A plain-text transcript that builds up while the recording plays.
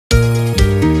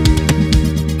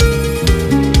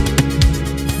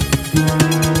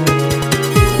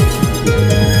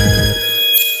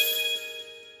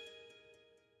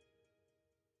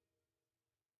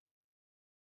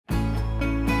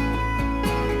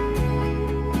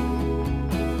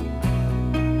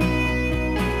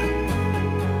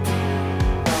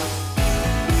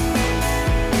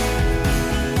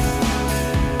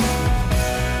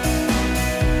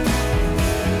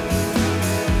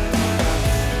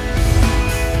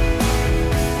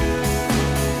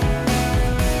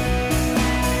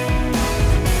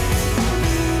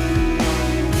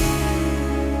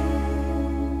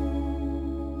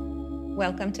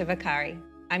welcome to Vocare.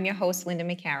 I'm your host, Linda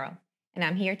McCarroll, and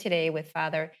I'm here today with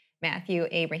Father Mathew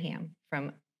Abraham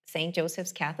from St.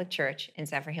 Joseph's Catholic Church in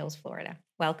Zephyr Hills, Florida.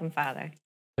 Welcome, Father.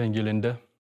 Thank you, Linda.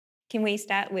 Can we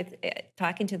start with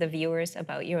talking to the viewers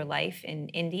about your life in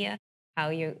India, how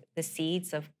the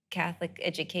seeds of Catholic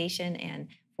education and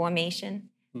formation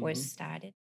were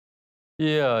started?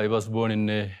 Yeah, I was born in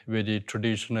a very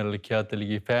traditional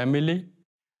Catholic family,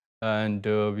 and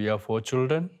we have 4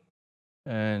 children,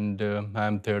 and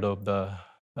I'm third of the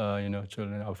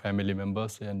children of family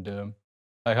members, and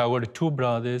I have got 2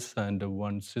 brothers and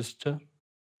 1 sister,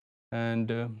 and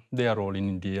they are all in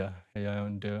India,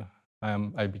 and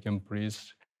I became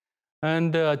priest,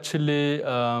 and actually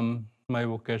my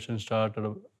vocation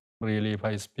started really, if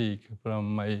I speak,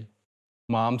 from my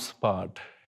mom's part,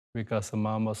 because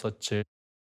mom was such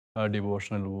a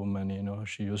devotional woman.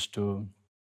 She used to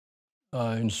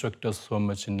instruct us so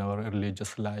much in our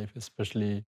religious life,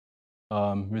 especially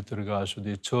with regards to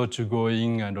the church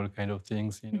going and all kind of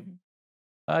things.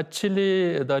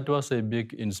 Actually, that was a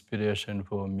big inspiration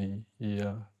for me.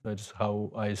 Yeah, that's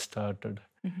how I started.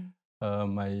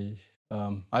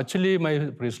 Actually,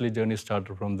 my priestly journey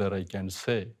started from there, I can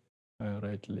say,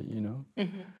 rightly.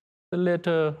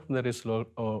 Later, there is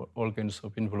all kinds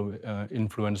of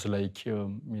influence, like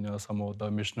some of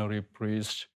the missionary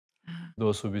priests,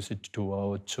 those who visit to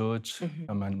our church,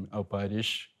 our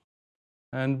parish,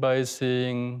 and by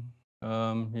seeing,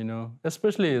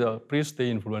 especially the priests, they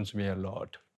influenced me a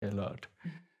lot.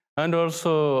 And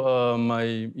also,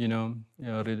 my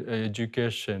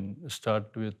education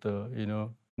start with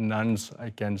nuns. I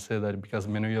can say that because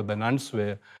many of the nuns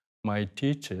were my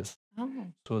teachers. Oh,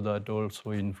 So that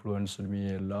also influenced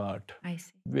me a lot. I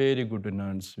see. Very good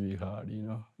nuns we had.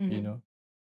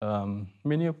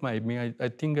 Many of I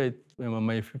think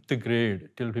my 5th grade,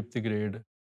 till 5th grade,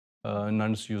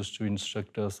 nuns used to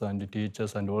instruct us and teach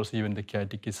us, and also even the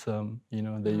catechism,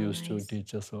 they used to nice.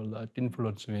 teach us all that.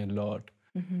 Influenced me a lot.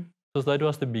 So that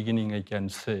was the beginning, I can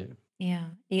say. Yeah.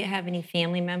 Do you have any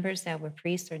family members that were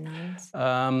priests or nuns?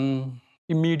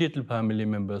 Immediate family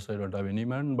members, I don't have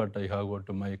anyone, but I have got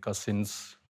my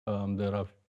cousins. There are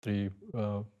 3,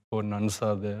 4 nuns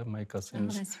are there, my Oh,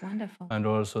 cousins. that's wonderful. And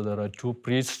also there are 2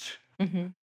 priests,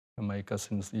 my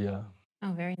cousins, yeah.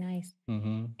 Oh, very nice.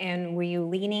 hmm And were you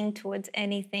leaning towards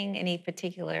anything, any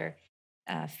particular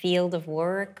field of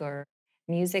work or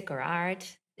music or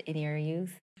art in your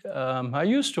youth? I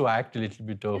used to act a little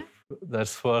bit of,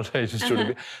 that's what I used to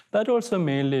do. That also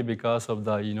mainly because of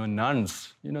the,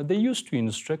 nuns. They used to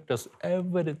instruct us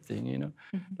everything,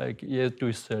 like as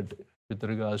you said, with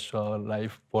regards to our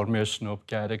life formation of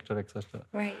character, etc.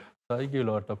 Right. So I give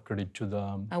a lot of credit to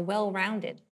them. A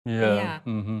well-rounded. Yeah.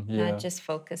 Yeah. Not just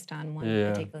focused on one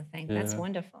Yeah. particular thing. That's Yeah.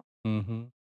 wonderful. hmm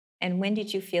And when did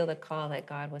you feel the call that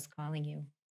God was calling you?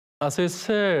 As I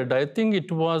said, I think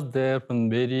it was there from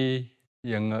very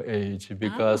young age,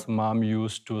 because mom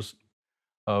used to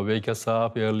wake us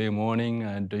up early morning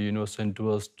and send to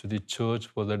us to the church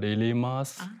for the daily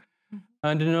mass.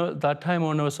 And that time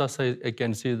onwards, as I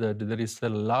can see that there is a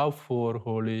love for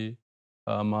Holy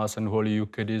Mass and Holy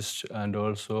Eucharist, and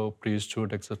also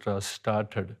priesthood, etc.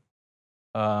 started.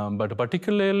 But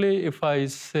particularly, if I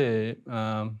say,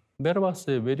 there was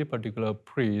a very particular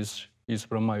priest. He's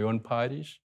from my own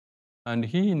parish, and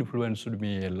he influenced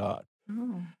me a lot.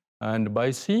 Oh. And by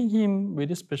seeing him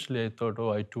very specially, I thought,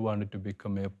 I too wanted to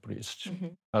become a priest.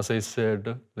 As I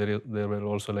said, there were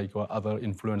also like other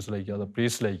influence, like other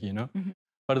priests,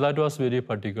 But that was very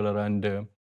particular. And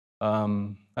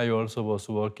I also was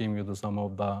working with some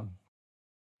of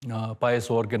the pious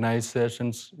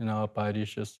organizations in our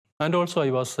parishes. And also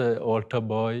I was an altar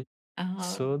boy.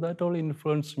 So that all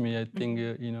influenced me. I think,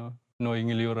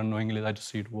 knowingly or unknowingly, that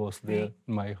seed was there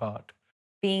in my heart.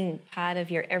 Being part of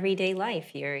your everyday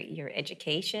life, your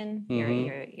education,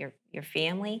 your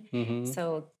family.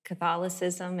 So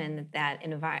Catholicism and that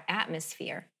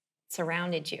atmosphere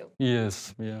surrounded you.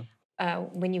 Yes, yeah.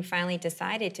 When you finally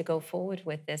decided to go forward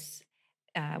with this,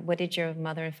 what did your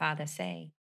mother and father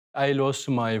say? I lost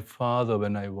my father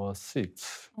when I was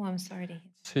 6. Oh, I'm sorry to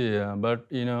hear. Yeah, but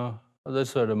as I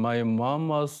said, my mom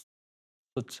was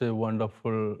such a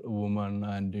wonderful woman,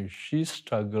 and she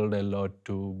struggled a lot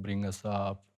to bring us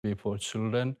up before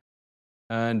children.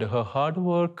 And her hard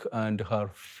work and her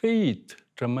faith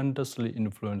tremendously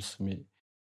influenced me,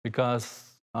 because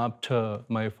after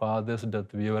my father's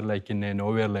death, we were like in a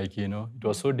nowhere, it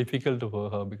was so difficult for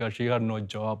her because she had no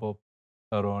job of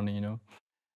her own.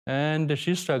 And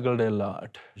she struggled a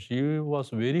lot. She was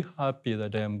very happy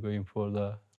that I am going for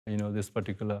this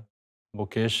particular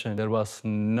vocation. There was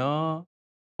no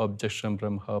objection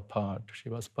from her part. She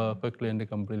was perfectly and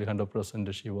completely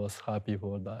 100%. She was happy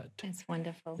for that. That's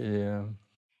wonderful. Yeah.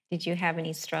 Did you have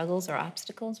any struggles or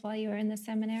obstacles while you were in the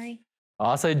seminary?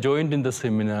 As I joined in the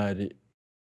seminary,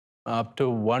 after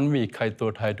 1 week, I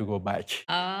thought I had to go back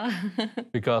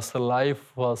because the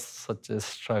life was such a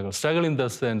struggle. Struggle in the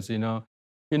sense,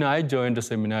 I joined the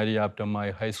seminary after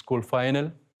my high school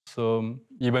final. So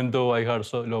even though I had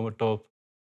so lot of,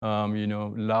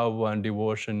 love and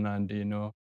devotion and,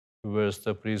 towards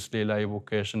the priestly life,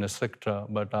 vocation, etc.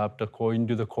 But after going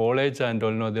to the college and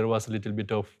there was a little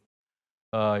bit of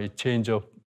a change of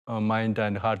mind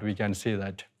and heart, we can say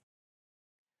that.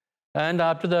 And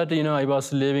after that, I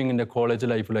was living in the college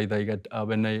life like that.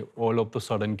 When I all of a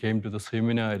sudden came to the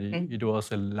seminary, it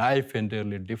was a life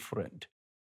entirely different.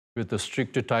 With a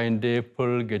strict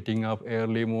timetable, getting up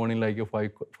early morning like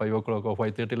 5 o'clock or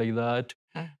 5:30 like that.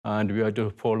 And we had to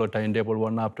follow timetable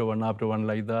one after one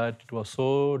like that. It was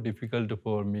so difficult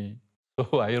for me.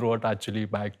 So I wrote actually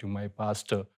back to my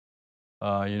pastor,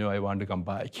 I want to come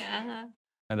back.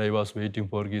 And I was waiting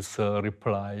for his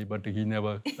reply, but he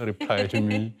never replied to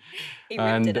me. He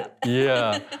ripped it up.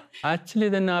 Yeah, actually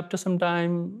then after some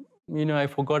time, I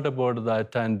forgot about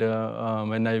that. And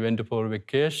when I went for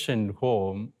vacation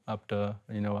home after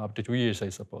 2 years, I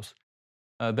suppose,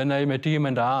 then I met him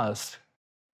and asked,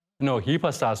 he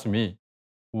first asked me,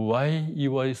 why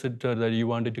is it that you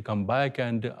wanted to come back?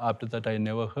 And after that, I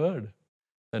never heard.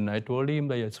 Then I told him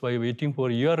that that's why waiting for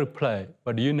your reply,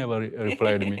 but you never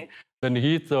replied me. Then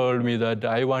he told me that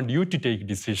I want you to take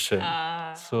decision.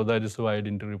 So that is why I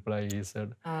didn't reply, he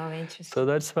said. Oh, interesting. So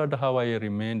that's how I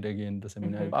remained again in the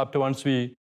seminary. After once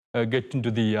we get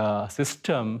into the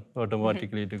system,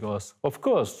 automatically it goes. Of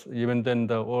course, even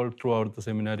then all throughout the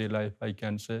seminary life, I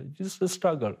can say it's a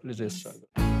struggle. It's a struggle.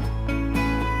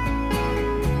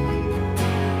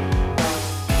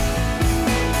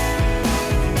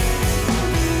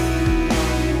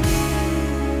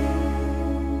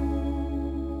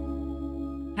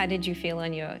 How did you feel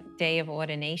on your day of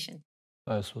ordination?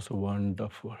 This was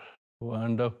wonderful.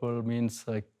 Wonderful means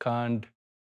I can't,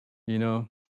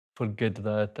 forget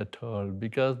that at all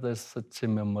because that's such a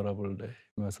memorable day.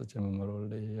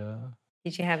 Yeah.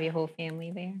 Did you have your whole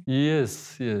family there?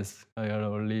 Yes. I had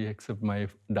only except my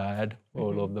dad.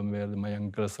 All of them were my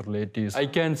uncles, relatives. I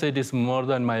can say it is more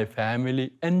than my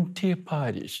family, entire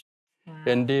parish. Wow.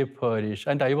 Entire parish.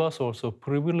 And I was also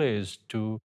privileged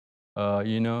to,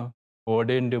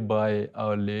 ordained by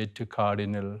our late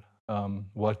Cardinal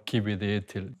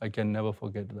Vocare. I can never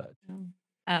forget that.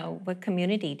 What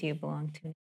community do you belong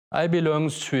to? I belong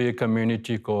to a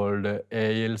community called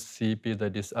ALCP,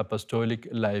 that is Apostolic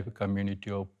Life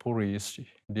Community of Priests.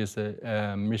 It is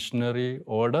a missionary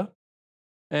order.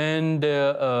 And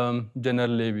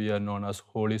generally we are known as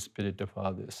Holy Spirit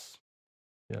Fathers.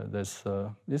 Yeah, this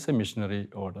is a missionary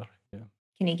order. Yeah.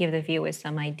 Can you give the viewers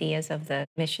some ideas of the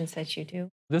missions that you do?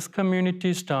 This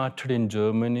community started in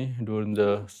Germany during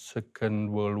the Second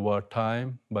World War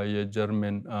time by a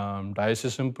German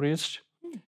diocesan priest.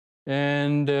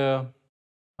 And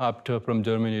after from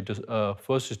Germany, it is,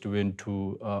 first it went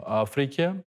to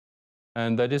Africa.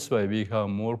 And that is why we have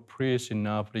more priests in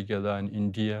Africa than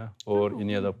India or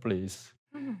any other place.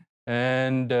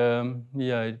 And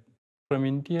from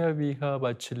India, we have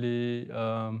actually,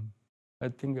 I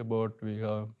think we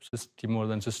have more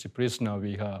than 60 priests now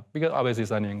we have, because obviously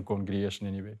it's a young congregation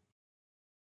anyway.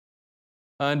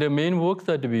 And the main work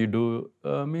that we do,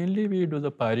 mainly we do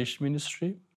the parish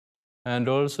ministry. And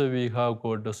also we have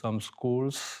got some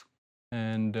schools,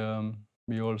 and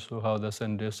we also have the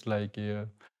centers like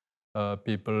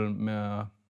people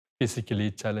physically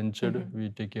challenged. We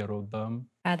take care of them.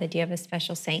 Father, do you have a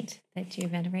special saint that you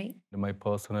venerate? My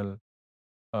personal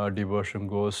devotion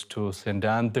goes to Saint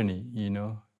Anthony,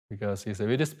 because he's a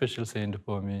very special saint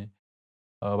for me.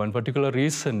 One particular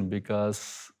reason,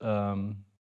 because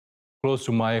close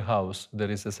to my house,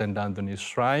 there is a Saint Anthony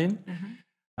shrine,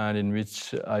 and in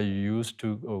which I used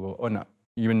to go,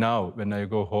 even now, when I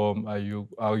go home, I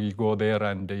go there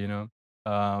and,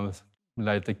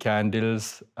 light the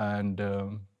candles. And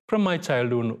from my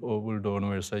childhood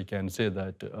onwards, I can say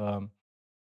that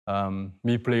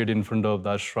we played in front of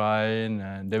that shrine,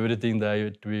 and everything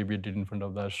that we did in front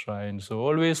of that shrine. So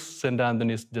always St.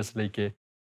 Anthony is just like a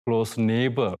close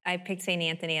neighbor. I picked St.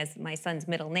 Anthony as my son's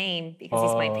middle name because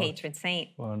he's my patron saint.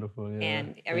 Wonderful, yeah.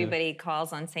 And everybody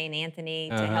calls on St. Anthony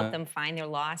to help them find their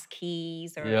lost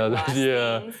keys or lost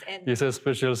things. And he's a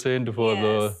special saint for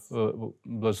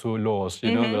those who lost,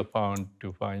 the found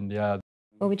to find. Yeah.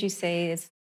 What would you say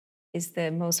is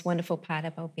the most wonderful part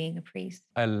about being a priest?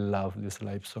 I love this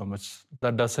life so much.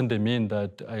 That doesn't mean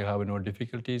that I have no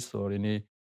difficulties or any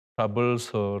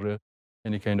troubles or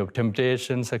any kind of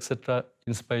temptations, etc.,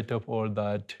 in spite of all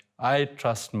that, I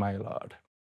trust my Lord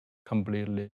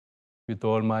completely with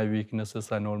all my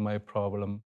weaknesses and all my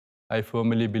problem. I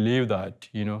firmly believe that,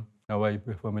 now I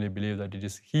firmly believe that it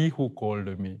is He who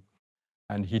called me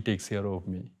and He takes care of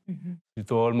me.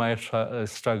 With all my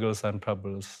struggles and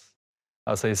troubles.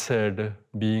 As I said,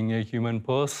 being a human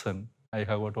person, I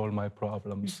have got all my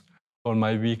problems, all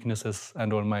my weaknesses,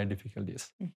 and all my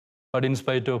difficulties. But in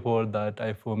spite of all that,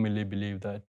 I firmly believe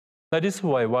that. That is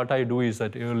why what I do is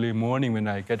that early morning when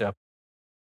I get up,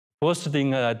 first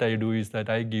thing that I do is that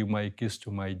I give my kiss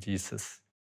to my Jesus.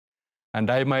 And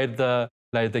I might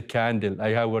light the candle. I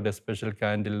have got a special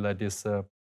candle that is,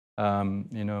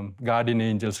 guardian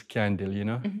angel's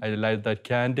candle, I light that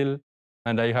candle,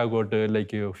 and I have got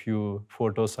like a few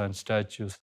photos and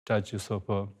statues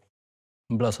of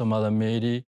Blessed Mother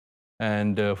Mary,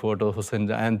 and photos of Saint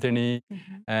Anthony,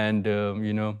 and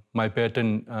my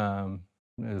patron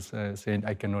saint.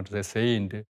 I cannot say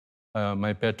saint.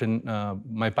 My patron,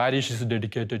 my parish is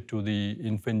dedicated to the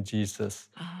infant Jesus.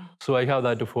 So I have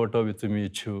that photo with me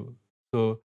too.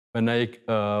 So when I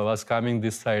was coming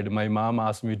this side, my mom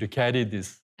asked me to carry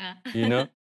this,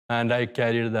 and I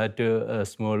carried that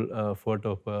small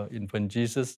photo of infant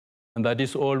Jesus. And that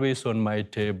is always on my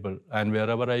table. And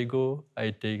wherever I go,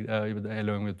 I take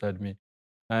along with that me.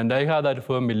 And I have that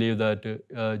firm belief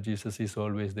that Jesus is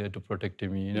always there to protect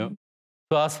me,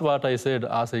 So as what I said,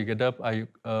 as I get up, I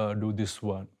do this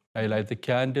one. I light the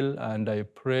candle and I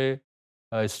pray.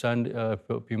 I stand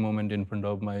for a few moments in front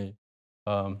of my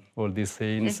all these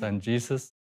saints and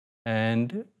Jesus.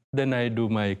 And then I do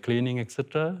my cleaning,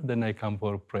 etc. Then I come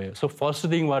for prayer. So first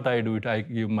thing what I do, I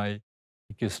give my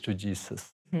kiss to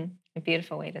Jesus. A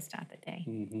beautiful way to start the day.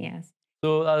 Yes.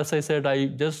 So as I said, I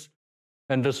just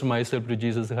entrust myself to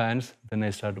Jesus' hands. Then I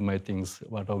start my things,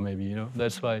 whatever maybe,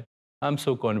 That's why I'm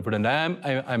so confident.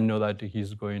 I know that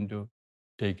He's going to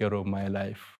take care of my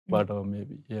life, whatever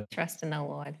maybe. Yeah. Trust in the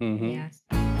Lord. Yes.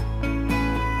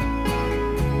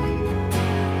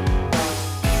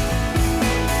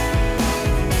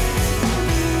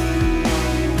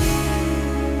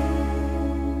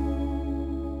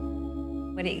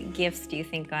 What gifts do you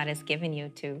think God has given you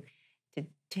to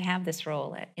have this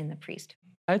role in the priesthood?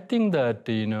 I think that,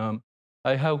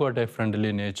 I have got a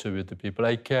friendly nature with the people.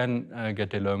 I can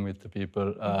get along with the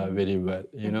people very well,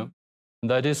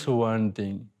 That is one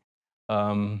thing.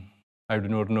 I do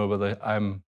not know whether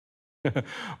I'm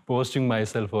posting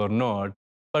myself or not,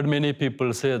 but many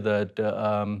people say that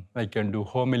I can do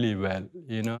homily well,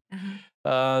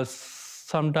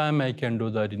 Sometimes I can do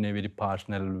that in a very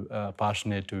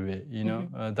passionate way,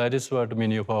 That is what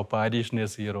many of our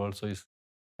parishioners here also is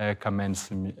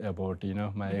comments me about,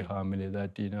 my homily,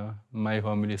 that, my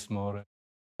homily is more,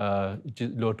 it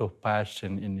is a lot of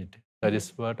passion in it. That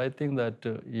is what I think that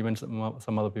even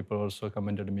some other people also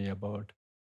commented me about.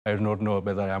 I do not know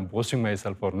whether I am posting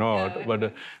myself or not,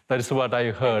 but that is what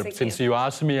I heard. Since you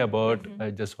asked me about, I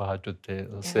just had to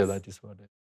say that is what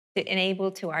to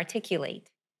enable to articulate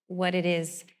what it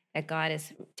is that God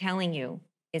is telling you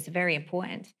is very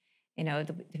important,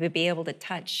 to be able to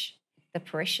touch the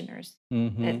parishioners.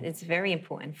 It's very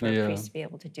important for a priest to be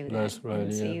able to do that. That's right.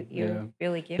 And so you're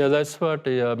really gifted. Yeah, that's what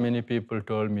many people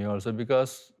told me also,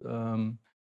 because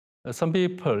some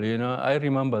people, I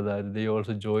remember that they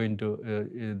also joined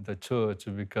in the church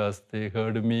because they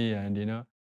heard me, and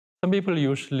some people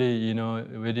usually,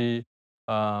 very,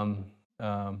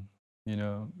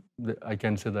 I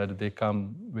can say that they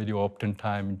come very often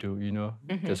time to,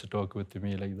 just talk with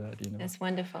me like that, That's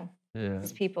wonderful. Yeah.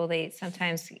 These people, they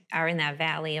sometimes are in that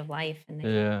valley of life, and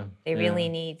they really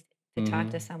need to talk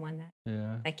to someone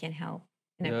that can help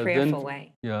in a prayerful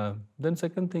way. Yeah. Then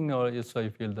second thing is I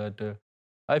feel that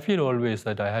I feel always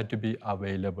that I had to be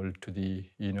available to the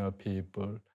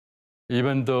people,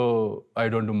 even though I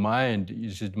don't mind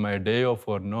is it my day off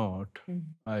or not.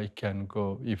 I can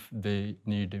go if they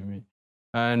need me,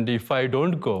 and if I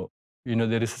don't go,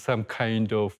 there is some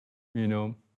kind of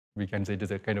we can say it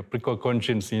is a kind of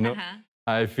conscience,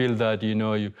 I feel that,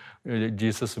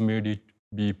 Jesus made it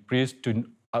be priest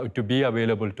to be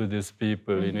available to these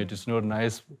people. It is not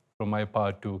nice from my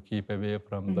part to keep away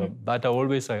from them. That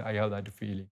I have that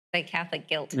feeling. Like Catholic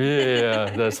guilt. Yeah,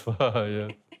 that's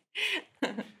why,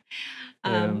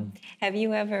 Have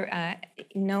you ever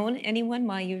known anyone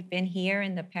while you've been here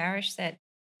in the parish that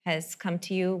has come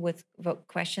to you with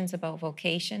questions about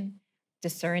vocation,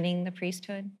 discerning the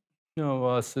priesthood?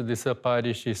 No, this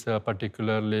parish is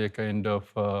particularly a kind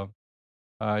of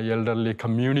elderly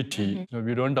community.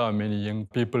 We don't have many young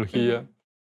people here.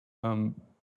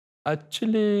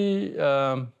 Actually,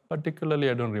 particularly,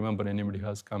 I don't remember anybody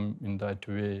has come in that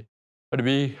way. But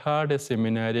we had a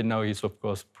seminary. Now he's, of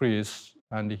course, priest.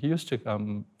 And he used to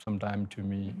come sometime to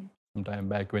me, sometime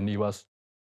back when he was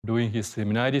doing his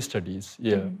seminary studies.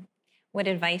 Yeah. What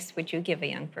advice would you give a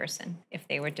young person if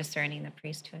they were discerning the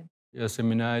priesthood? Yeah,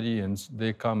 seminarians,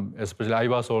 they come, especially I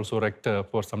was also rector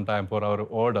for some time for our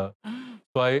order.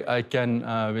 So I can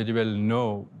very well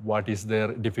know what is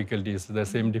their difficulties, the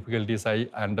same difficulties I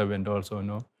underwent also,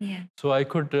 no? Yeah. So I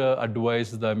could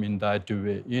advise them in that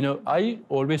way. I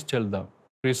always tell them,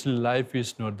 priestly life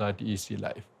is not that easy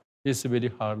life. It's a very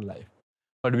hard life.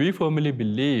 But we firmly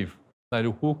believe that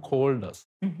who called us,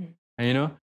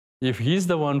 and, if he's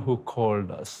the one who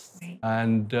called us, Right.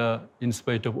 and in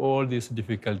spite of all these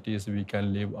difficulties, we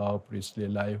can live our priestly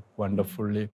life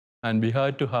wonderfully. And we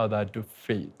have to have that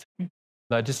faith.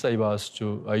 That is, I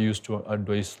used to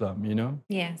advise them.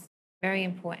 Yes, very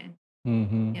important.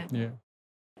 Yeah.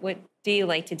 What do you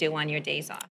like to do on your days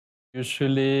off?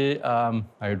 Usually,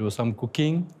 I do some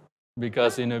cooking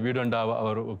because we don't have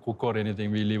our cook or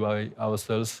anything. We live by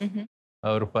ourselves.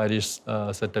 Our parish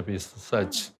setup is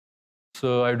such.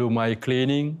 So I do my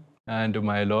cleaning and do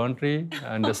my laundry,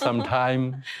 and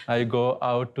sometimes I go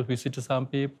out to visit some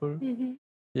people.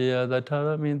 Yeah, that are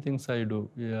the main things I do.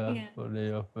 Yeah. For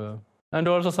day of. And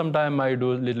also sometimes I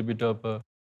do a little bit of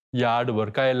yard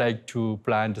work. I like to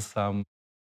plant some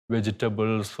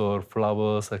vegetables or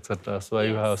flowers, etc. So I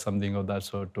have something of that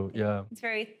sort too. Yeah. It's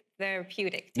very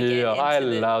therapeutic to get into I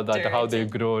the love that, dirt how they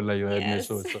and- grow like that. Yes.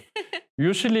 So.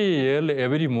 Usually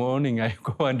every morning I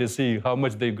go and see how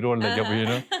much they grow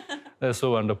like, That's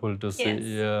so wonderful to see. Yes.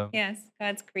 Yeah. Yes,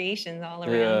 God's creations all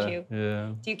around you.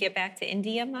 Yeah. Do you get back to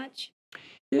India much?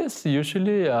 Yes,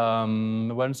 usually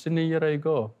once in a year I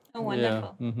go. Oh,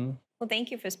 wonderful. Yeah. Well,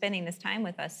 thank you for spending this time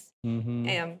with us.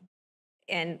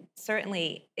 And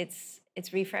certainly it's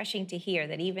refreshing to hear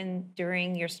that even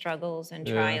during your struggles and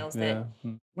trials, that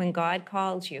when God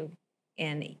calls you,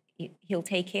 and he'll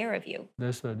take care of you.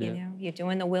 That's right, yeah. You're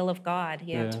doing the will of God.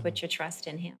 You have to put your trust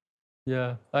in him.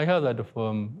 Yeah, I have that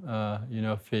firm,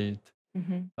 faith.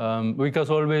 Because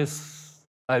always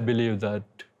I believe that,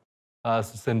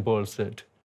 as St. Paul said,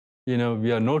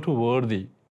 we are not worthy,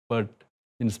 but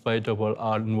in spite of our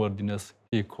unworthiness,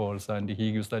 he calls and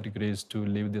he gives that grace to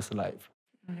live this life.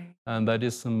 Right. And that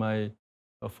is my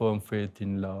firm faith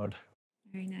in Lord.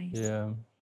 Very nice. Yeah.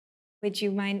 Would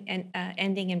you mind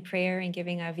ending in prayer and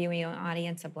giving our viewing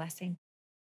audience a blessing?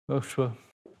 Oh, sure.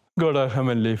 God, our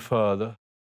Heavenly Father,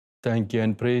 thank you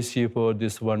and praise you for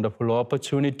this wonderful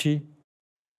opportunity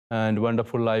and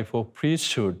wonderful life of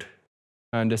priesthood,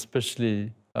 and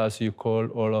especially as you call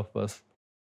all of us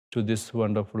to this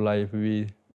wonderful life, we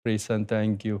praise and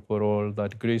thank you for all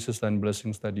that graces and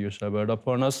blessings that you showered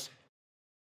upon us.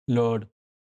 Lord,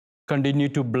 continue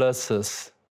to bless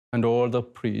us and all the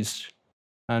priests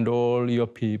and all your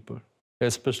people,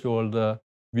 especially all the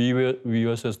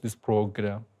viewers of this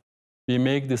program. We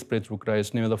make this prayer through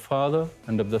Christ's name of the Father,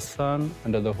 and of the Son,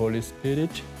 and of the Holy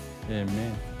Spirit.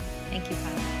 Amen. Thank you,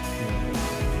 Father.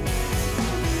 Amen.